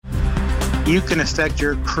You can affect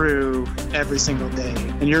your crew every single day,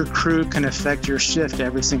 and your crew can affect your shift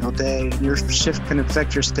every single day, and your shift can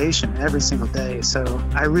affect your station every single day. So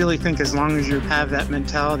I really think as long as you have that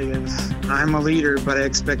mentality of I'm a leader, but I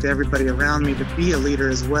expect everybody around me to be a leader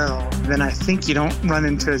as well, then I think you don't run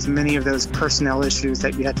into as many of those personnel issues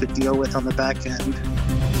that you have to deal with on the back end.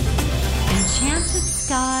 Enchanted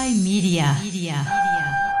Sky Media.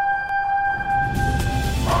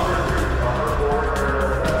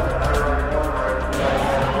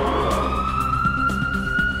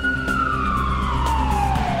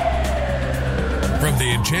 From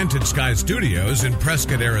the Enchanted Sky Studios in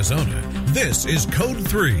Prescott, Arizona, this is Code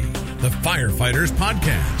 3, the Firefighters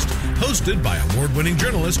Podcast, hosted by award-winning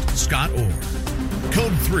journalist Scott Orr.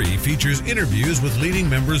 Code 3 features interviews with leading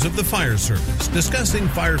members of the fire service, discussing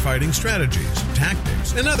firefighting strategies,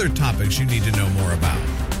 tactics, and other topics you need to know more about.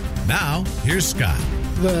 Now, here's Scott.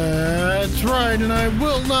 That's right, and I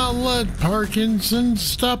will not let Parkinson's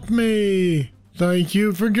stop me. Thank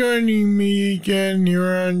you for joining me again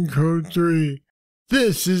here on Code 3.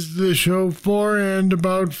 This is the show for and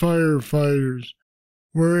about firefighters.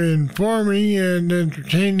 We're informing and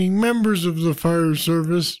entertaining members of the fire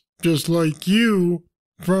service, just like you,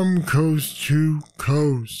 from coast to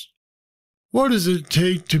coast. What does it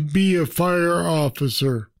take to be a fire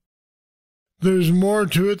officer? There's more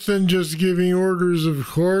to it than just giving orders, of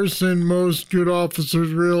course, and most good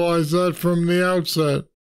officers realize that from the outset.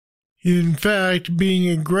 In fact, being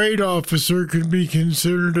a great officer could be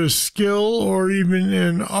considered a skill or even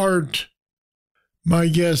an art. My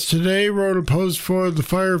guest today wrote a post for the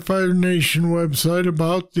Firefighter Nation website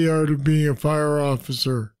about the art of being a fire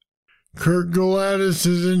officer. Kirk Galatis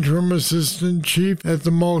is interim assistant chief at the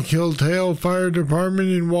Mulkiltale Fire Department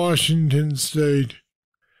in Washington State.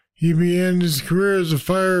 He began his career as a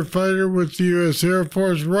firefighter with the U.S. Air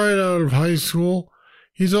Force right out of high school.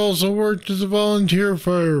 He's also worked as a volunteer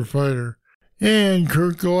firefighter. And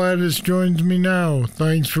Kirk Galatis joins me now.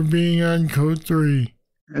 Thanks for being on Code 3.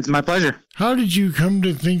 It's my pleasure. How did you come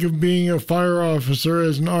to think of being a fire officer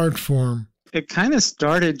as an art form? It kind of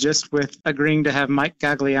started just with agreeing to have Mike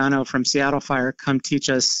Gagliano from Seattle Fire come teach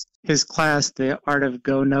us his class, The Art of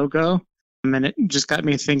Go No Go. And it just got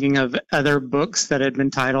me thinking of other books that had been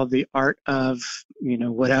titled The Art of,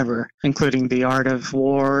 whatever, including The Art of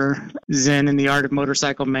War, Zen and the Art of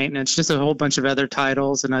Motorcycle Maintenance, just a whole bunch of other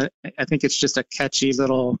titles. And I think it's just a catchy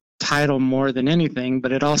little title more than anything,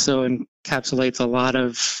 but it also encapsulates a lot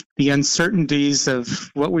of the uncertainties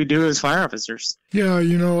of what we do as fire officers. Yeah,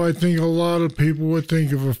 I think a lot of people would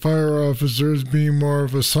think of a fire officer as being more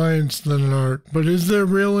of a science than an art. But is there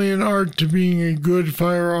really an art to being a good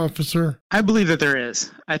fire officer? I believe that there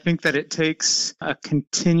is. I think that it takes a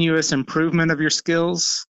continuous improvement of your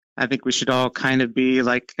skills. I think we should all kind of be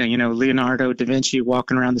like, Leonardo da Vinci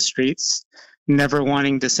walking around the streets, never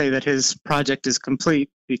wanting to say that his project is complete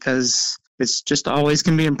because it's just always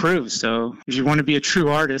can be improved. So if you want to be a true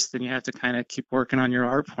artist, then you have to kind of keep working on your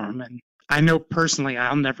art form. And I know personally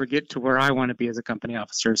I'll never get to where I want to be as a company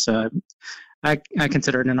officer. So I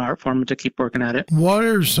consider it an art form to keep working at it. What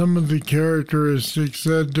are some of the characteristics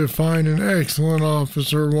that define an excellent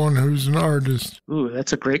officer, one who's an artist? Ooh,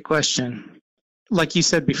 that's a great question. Like you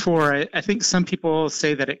said before, I think some people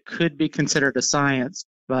say that it could be considered a science,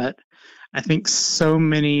 but I think so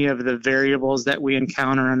many of the variables that we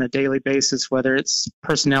encounter on a daily basis, whether it's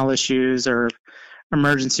personnel issues or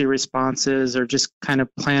emergency responses or just kind of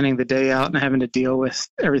planning the day out and having to deal with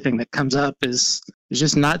everything that comes up, is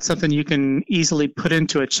just not something you can easily put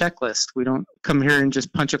into a checklist. We don't come here and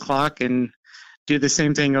just punch a clock and do the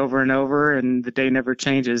same thing over and over and the day never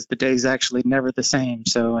changes. The day's actually never the same.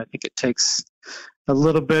 So I think it takes a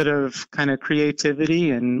little bit of kind of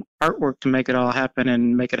creativity and artwork to make it all happen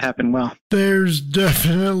and make it happen well. There's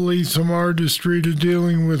definitely some artistry to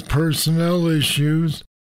dealing with personnel issues.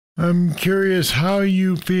 I'm curious how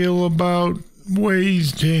you feel about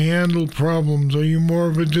ways to handle problems. Are you more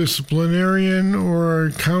of a disciplinarian or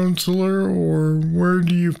a counselor, or where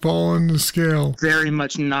do you fall on the scale? Very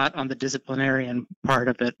much not on the disciplinarian part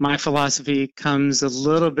of it. My philosophy comes a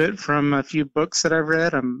little bit from a few books that I've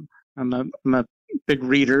read. I'm a big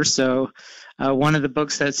reader, so one of the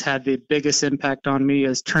books that's had the biggest impact on me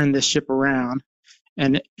is Turn This Ship Around.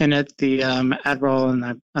 And at the Admiral, and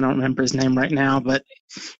I don't remember his name right now, but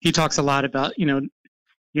he talks a lot about,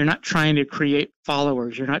 you're not trying to create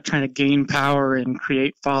followers. You're not trying to gain power and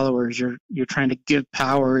create followers. You're trying to give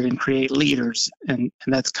power and create leaders. And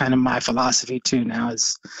that's kind of my philosophy too now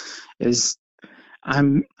is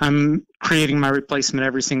I'm creating my replacement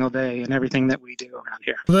every single day in everything that we do around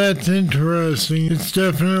here. That's interesting. It's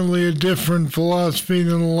definitely a different philosophy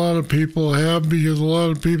than a lot of people have, because a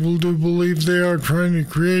lot of people do believe they are trying to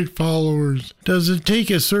create followers. Does it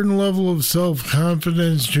take a certain level of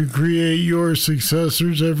self-confidence to create your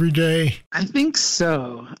successors every day? I think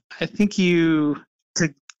so. I think to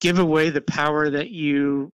give away the power that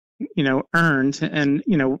you earned, and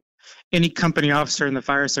any company officer in the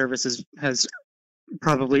fire service has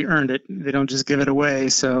probably earned it. They don't just give it away.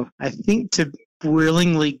 So I think to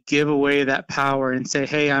willingly give away that power and say,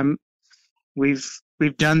 hey, we've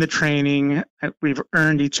done the training, we've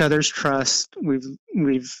earned each other's trust,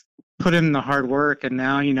 we've put in the hard work, and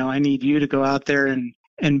now I need you to go out there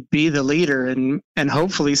and be the leader, and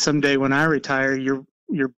hopefully someday when I retire,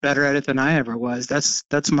 you're better at it than I ever was.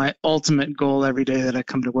 That's my ultimate goal every day that I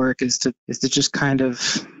come to work, is to just kind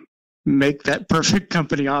of make that perfect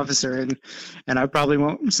company officer, and I probably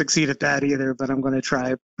won't succeed at that either, but I'm going to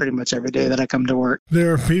try pretty much every day that I come to work.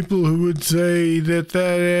 There are people who would say that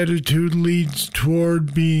attitude leads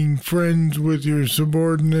toward being friends with your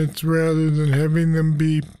subordinates rather than having them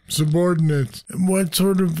be subordinates. What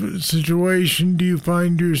sort of situation do you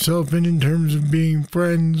find yourself in terms of being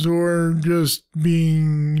friends or just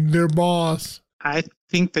being their boss? I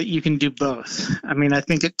think that you can do both. I mean, I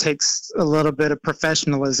think it takes a little bit of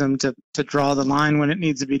professionalism to draw the line when it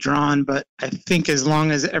needs to be drawn, but I think as long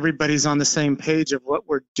as everybody's on the same page of what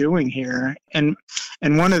we're doing here, and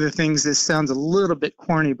one of the things, this sounds a little bit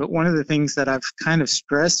corny, but one of the things that I've kind of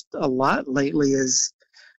stressed a lot lately is,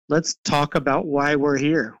 let's talk about why we're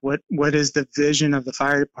here. What is the vision of the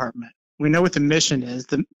fire department? We know what the mission is.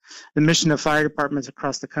 The mission of fire departments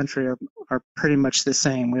across the country are pretty much the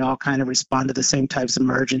same. We all kind of respond to the same types of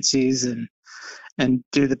emergencies and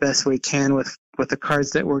do the best we can with the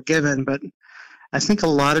cards that we're given. But I think a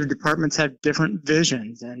lot of departments have different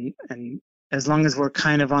visions, and as long as we're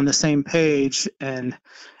kind of on the same page and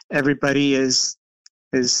everybody is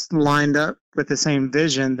lined up with the same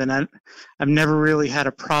vision, then I've never really had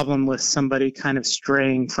a problem with somebody kind of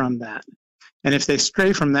straying from that. And if they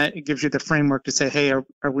stray from that, it gives you the framework to say, hey, are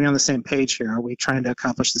we on the same page here? Are we trying to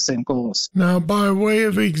accomplish the same goals? Now, by way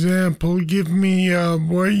of example, give me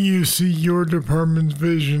what you see your department's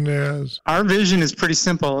vision as. Our vision is pretty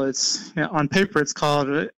simple. It's on paper, it's called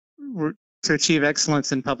to achieve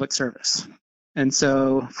excellence in public service. And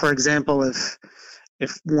so, for example, if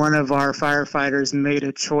one of our firefighters made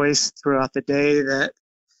a choice throughout the day that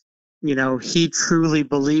he truly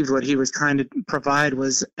believed what he was trying to provide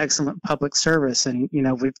was excellent public service. And,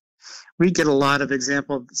 we get a lot of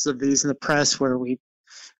examples of these in the press where we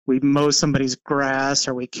mow somebody's grass,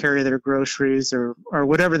 or we carry their groceries, or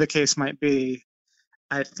whatever the case might be.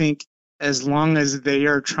 I think as long as they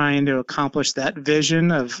are trying to accomplish that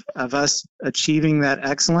vision of us achieving that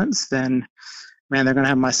excellence, then, man, they're going to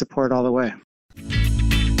have my support all the way.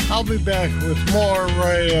 I'll be back with more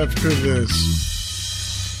right after this.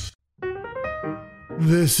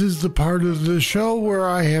 This is the part of the show where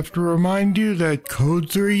I have to remind you that Code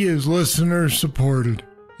 3 is listener supported.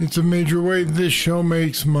 It's a major way this show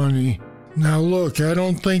makes money. Now look, I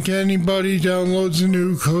don't think anybody downloads a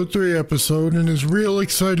new Code 3 episode and is real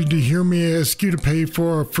excited to hear me ask you to pay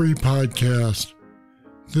for a free podcast.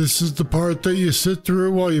 This is the part that you sit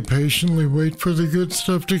through while you patiently wait for the good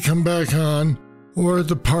stuff to come back on, or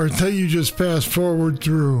the part that you just fast forward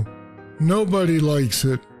through. Nobody likes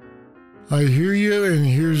it. I hear you, and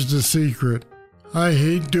here's the secret. I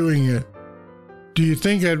hate doing it. Do you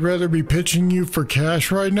think I'd rather be pitching you for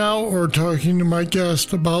cash right now, or talking to my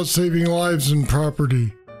guest about saving lives and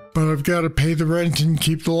property? But I've got to pay the rent and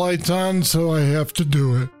keep the lights on, so I have to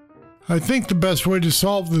do it. I think the best way to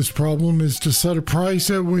solve this problem is to set a price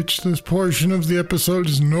at which this portion of the episode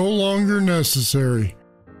is no longer necessary.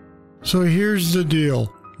 So here's the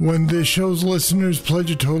deal. When this show's listeners pledge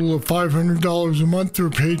a total of $500 a month through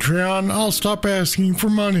Patreon, I'll stop asking for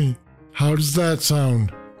money. How does that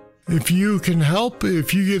sound? If you can help,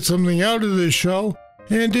 if you get something out of this show,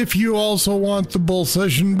 and if you also want the Bull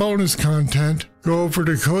Session bonus content, go over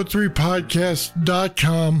to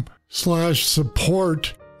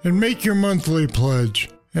code3podcast.com/support and make your monthly pledge,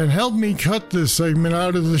 and help me cut this segment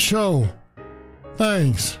out of the show.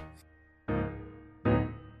 Thanks.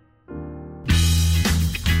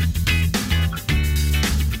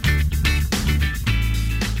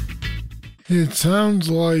 It sounds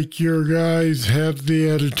like your guys have the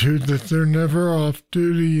attitude that they're never off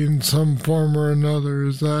duty in some form or another.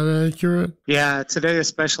 Is that accurate? Yeah, today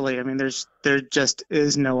especially. I mean, there just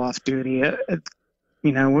is no off duty.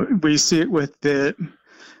 We see it with the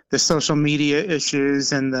social media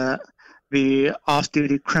issues and the off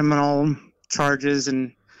duty criminal charges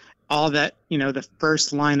and all that, the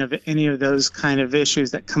first line of any of those kind of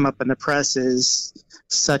issues that come up in the press is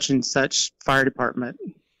such and such fire department,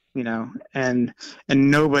 and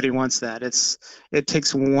nobody wants that. It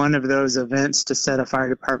takes one of those events to set a fire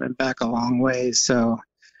department back a long way. So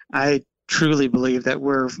I truly believe that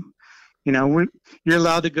you're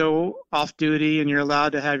allowed to go off duty and you're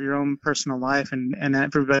allowed to have your own personal life, and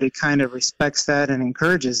everybody kind of respects that and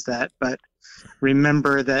encourages that. But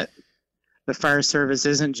remember that the fire service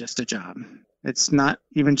isn't just a job. It's not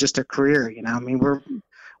even just a career.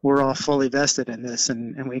 We're all fully vested in this,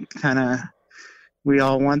 and we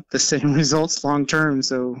all want the same results long term,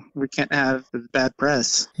 so we can't have the bad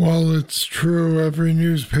press. Well, it's true. Every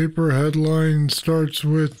newspaper headline starts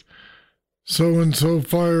with so-and-so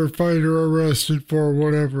firefighter arrested for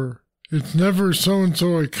whatever. It's never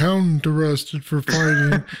so-and-so accountant arrested for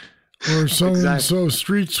fighting or so-and-so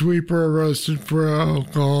street sweeper arrested for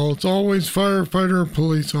alcohol. It's always firefighter or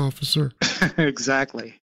police officer.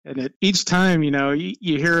 Exactly. And each time, you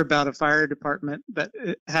hear about a fire department that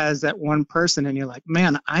has that one person, and you're like,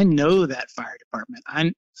 man, I know that fire department.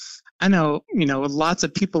 I know, lots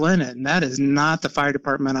of people in it, and that is not the fire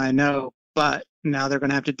department I know. But now they're going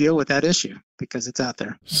to have to deal with that issue because it's out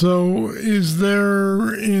there. So is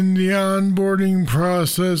there, in the onboarding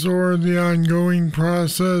process or the ongoing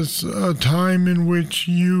process, a time in which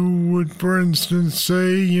you would, for instance,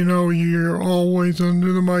 say, you're always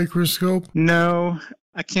under the microscope? No,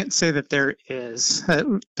 I can't say that there is.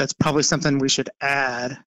 That's probably something we should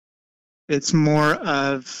add. It's more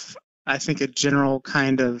of, I think, a general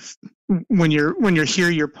kind of, when you're here,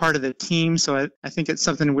 you're part of the team. So I think it's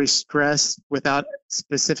something we stress without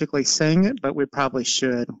specifically saying it, but we probably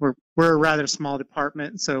should. We're a rather small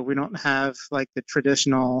department, so we don't have like the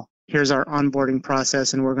traditional, here's our onboarding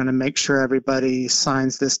process, and we're going to make sure everybody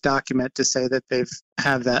signs this document to say that they've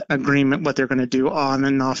have that agreement, what they're going to do on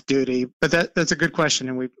and off duty. But that's a good question,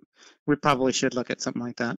 and we probably should look at something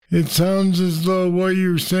like that. It sounds as though what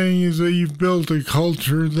you're saying is that you've built a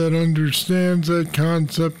culture that understands that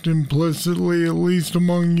concept implicitly, at least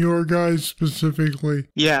among your guys specifically.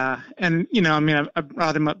 Yeah. And, I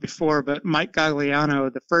brought him up before, but Mike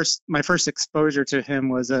Gagliano, my first exposure to him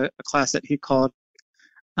was a class that he called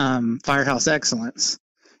Firehouse Excellence.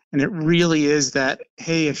 And it really is that,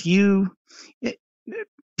 hey,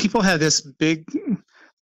 people have this big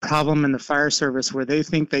problem in the fire service where they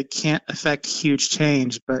think they can't affect huge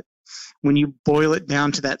change, but when you boil it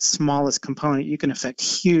down to that smallest component, you can affect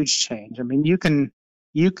huge change.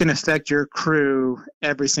 You can affect your crew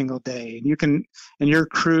every single day, and your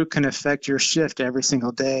crew can affect your shift every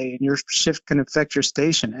single day, and your shift can affect your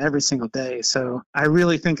station every single day. So I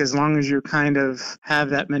really think as long as you kind of have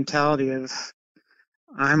that mentality of,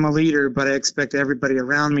 I'm a leader, but I expect everybody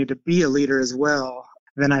around me to be a leader as well,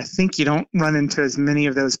 then I think you don't run into as many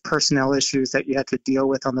of those personnel issues that you have to deal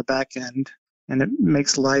with on the back end. And it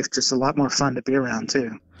makes life just a lot more fun to be around,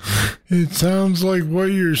 too. It sounds like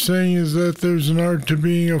what you're saying is that there's an art to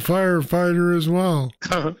being a firefighter as well.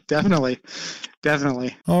 Oh, definitely.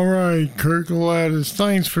 Definitely. All right, Kirk Gladys,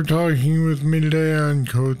 thanks for talking with me today on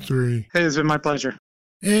Code 3. Hey, it's been my pleasure.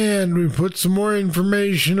 And we put some more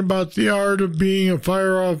information about the art of being a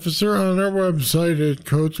fire officer on our website at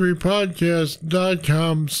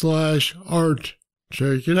code3podcast.com/art.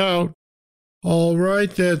 Check it out. All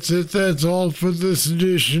right, that's it. That's all for this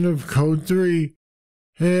edition of Code 3.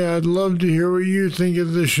 Hey, I'd love to hear what you think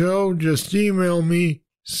of the show. Just email me,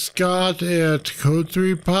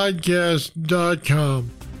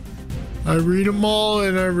 scott@code3podcast.com. I read them all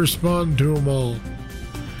and I respond to them all.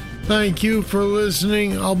 Thank you for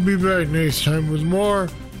listening. I'll be back next time with more.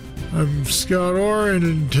 I'm Scott Orr, and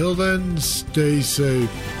until then, stay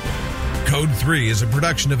safe. Code 3 is a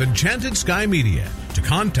production of Enchanted Sky Media. To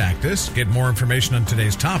contact us, get more information on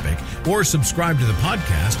today's topic, or subscribe to the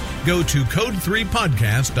podcast, go to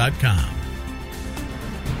code3podcast.com.